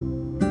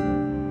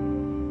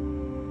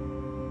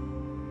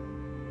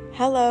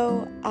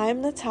Hello,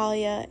 I'm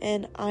Natalia,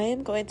 and I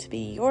am going to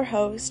be your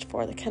host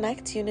for the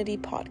ConnectUnity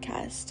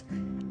podcast.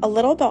 A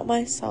little about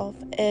myself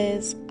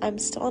is I'm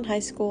still in high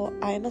school,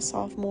 I am a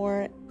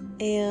sophomore,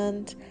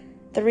 and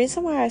the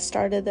reason why I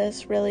started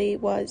this really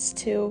was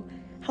to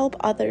help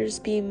others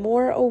be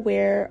more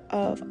aware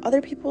of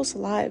other people's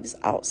lives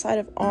outside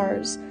of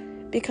ours,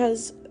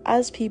 because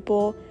as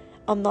people,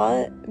 I'm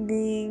not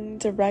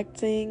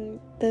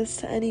directing this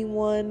to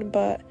anyone,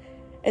 but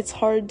it's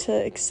hard to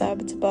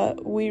accept,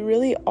 but we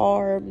really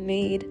are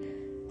made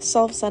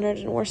self-centered,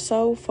 and we're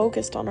so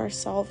focused on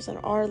ourselves and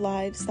our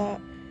lives that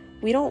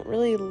we don't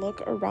really look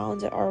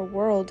around at our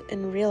world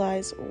and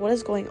realize what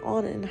is going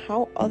on and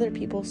how other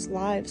people's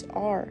lives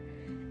are.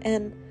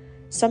 And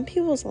some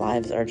people's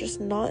lives are just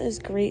not as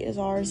great as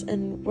ours,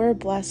 and we're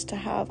blessed to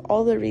have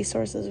all the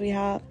resources we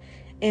have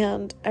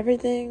and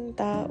everything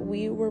that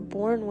we were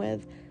born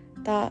with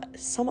that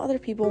some other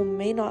people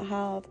may not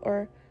have,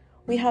 or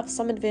we have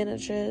some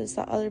advantages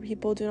that other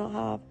people do not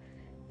have.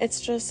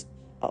 It's just,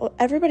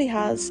 everybody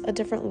has a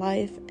different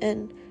life,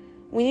 and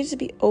we need to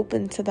be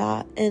open to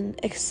that and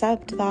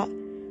accept that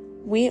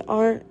we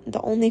aren't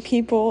the only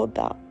people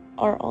that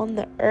are on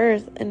the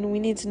earth, and we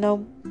need to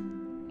know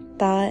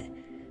that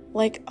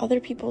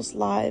other people's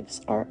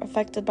lives are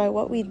affected by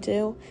what we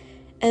do,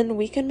 and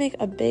we can make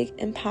a big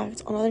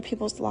impact on other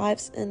people's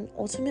lives and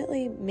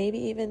ultimately maybe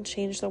even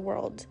change the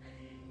world.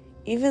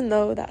 Even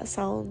though that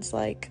sounds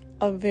like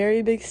a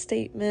very big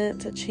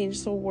statement to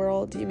change the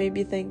world, you may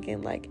be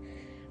thinking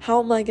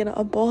how am I going to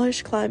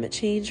abolish climate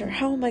change, or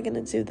how am I going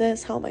to do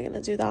this, how am I going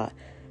to do that?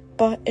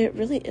 But it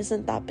really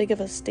isn't that big of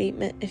a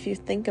statement if you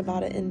think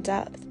about it in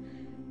depth.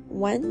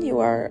 When you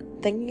are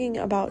thinking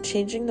about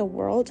changing the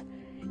world,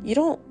 you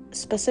don't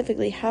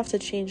specifically have to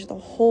change the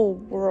whole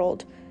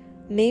world.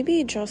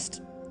 Maybe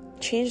just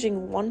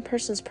changing one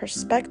person's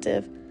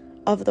perspective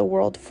of the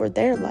world for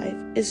their life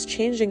is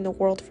changing the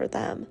world for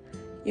them.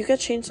 You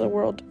could change the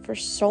world for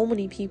so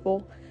many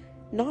people.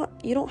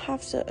 You don't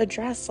have to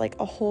address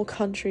a whole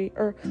country,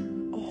 or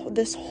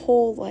this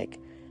whole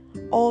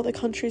all the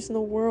countries in the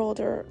world,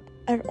 or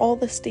all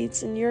the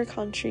states in your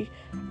country,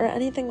 or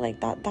anything like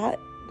that. That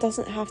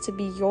doesn't have to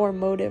be your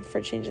motive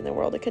for changing the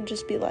world. It could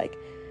just be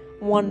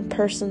one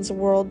person's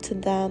world to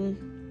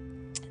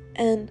them.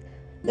 And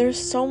there's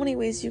so many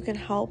ways you can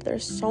help.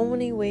 There's so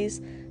many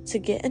ways to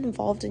get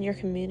involved in your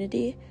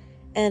community.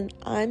 And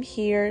I'm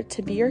here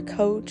to be your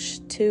coach,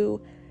 to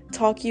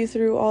talk you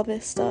through all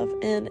this stuff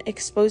and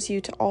expose you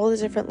to all the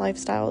different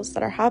lifestyles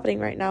that are happening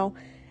right now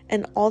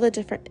and all the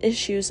different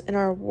issues in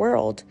our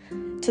world,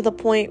 to the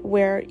point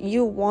where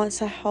you want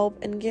to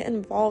help and get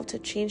involved to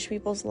change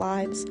people's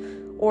lives,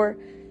 or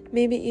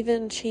maybe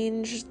even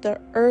change the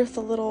earth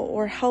a little,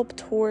 or help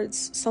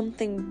towards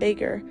something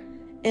bigger.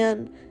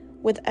 And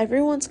with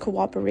everyone's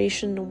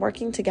cooperation and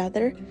working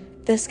together,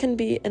 this can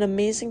be an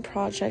amazing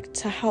project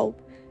to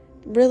help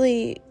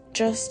really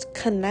just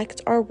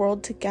connect our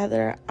world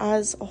together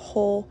as a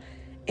whole,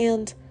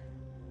 and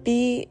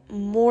be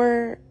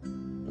more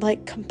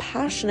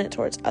compassionate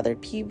towards other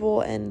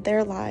people and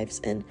their lives,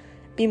 and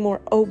be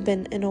more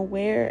open and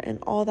aware and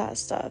all that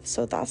stuff.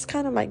 So that's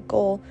kind of my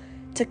goal,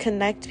 to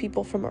connect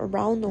people from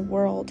around the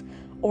world,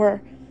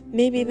 or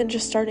maybe even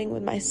just starting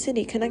with my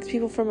city, connect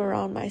people from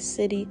around my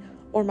city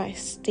or my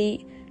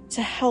state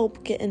to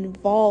help get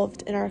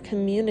involved in our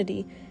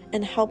community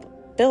and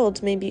help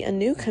build maybe a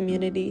new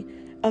community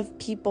of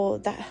people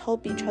that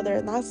help each other.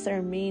 And that's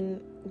their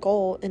main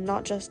goal, and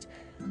not just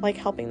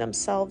helping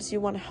themselves. You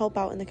want to help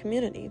out in the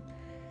community.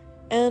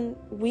 And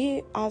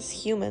we as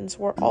humans,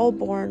 we're all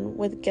born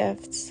with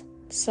gifts,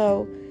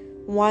 so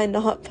why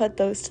not put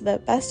those to the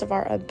best of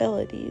our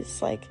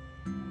abilities?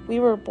 We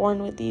were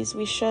born with these,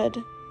 we should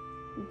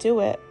do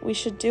it. We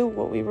should do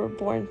what we were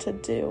born to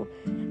do,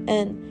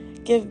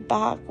 and give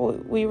back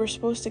what we were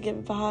supposed to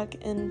give back,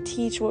 and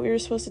teach what we were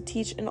supposed to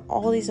teach, and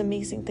all these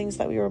amazing things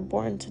that we were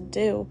born to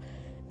do,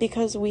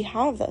 because we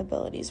have the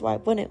abilities. Why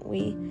wouldn't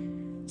we?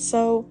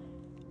 So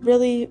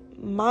really,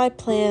 my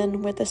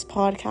plan with this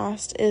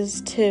podcast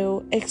is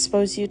to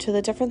expose you to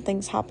the different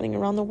things happening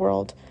around the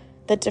world,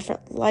 the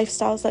different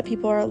lifestyles that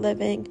people are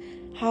living,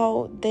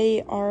 how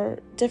they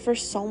differ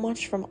so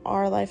much from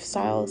our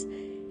lifestyles,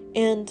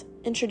 and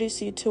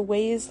introduce you to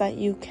ways that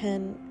you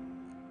can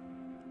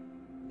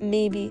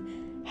maybe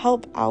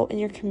help out in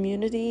your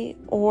community,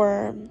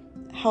 or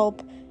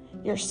help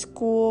your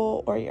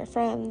school or your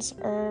friends,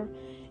 or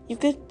you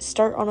could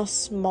start on a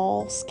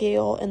small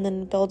scale and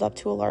then build up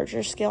to a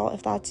larger scale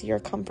if that's your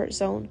comfort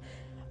zone.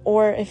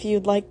 Or if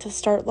you'd like to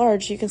start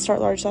large, you can start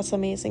large. That's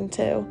amazing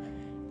too.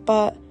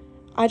 But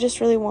I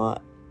just really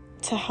want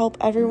to help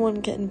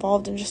everyone get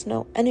involved, and just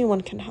know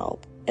anyone can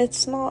help.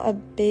 It's not a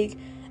big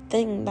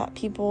thing that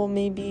people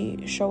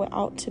maybe show it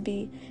out to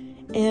be.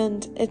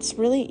 And it's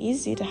really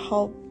easy to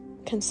help,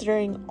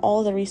 considering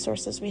all the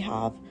resources we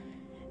have.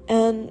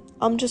 And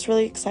I'm just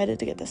really excited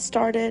to get this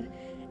started.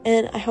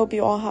 And I hope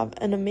you all have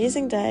an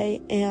amazing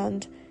day,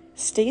 and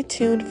stay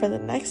tuned for the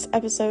next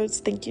episodes.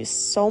 Thank you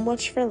so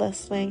much for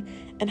listening,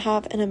 and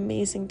have an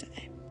amazing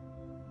day.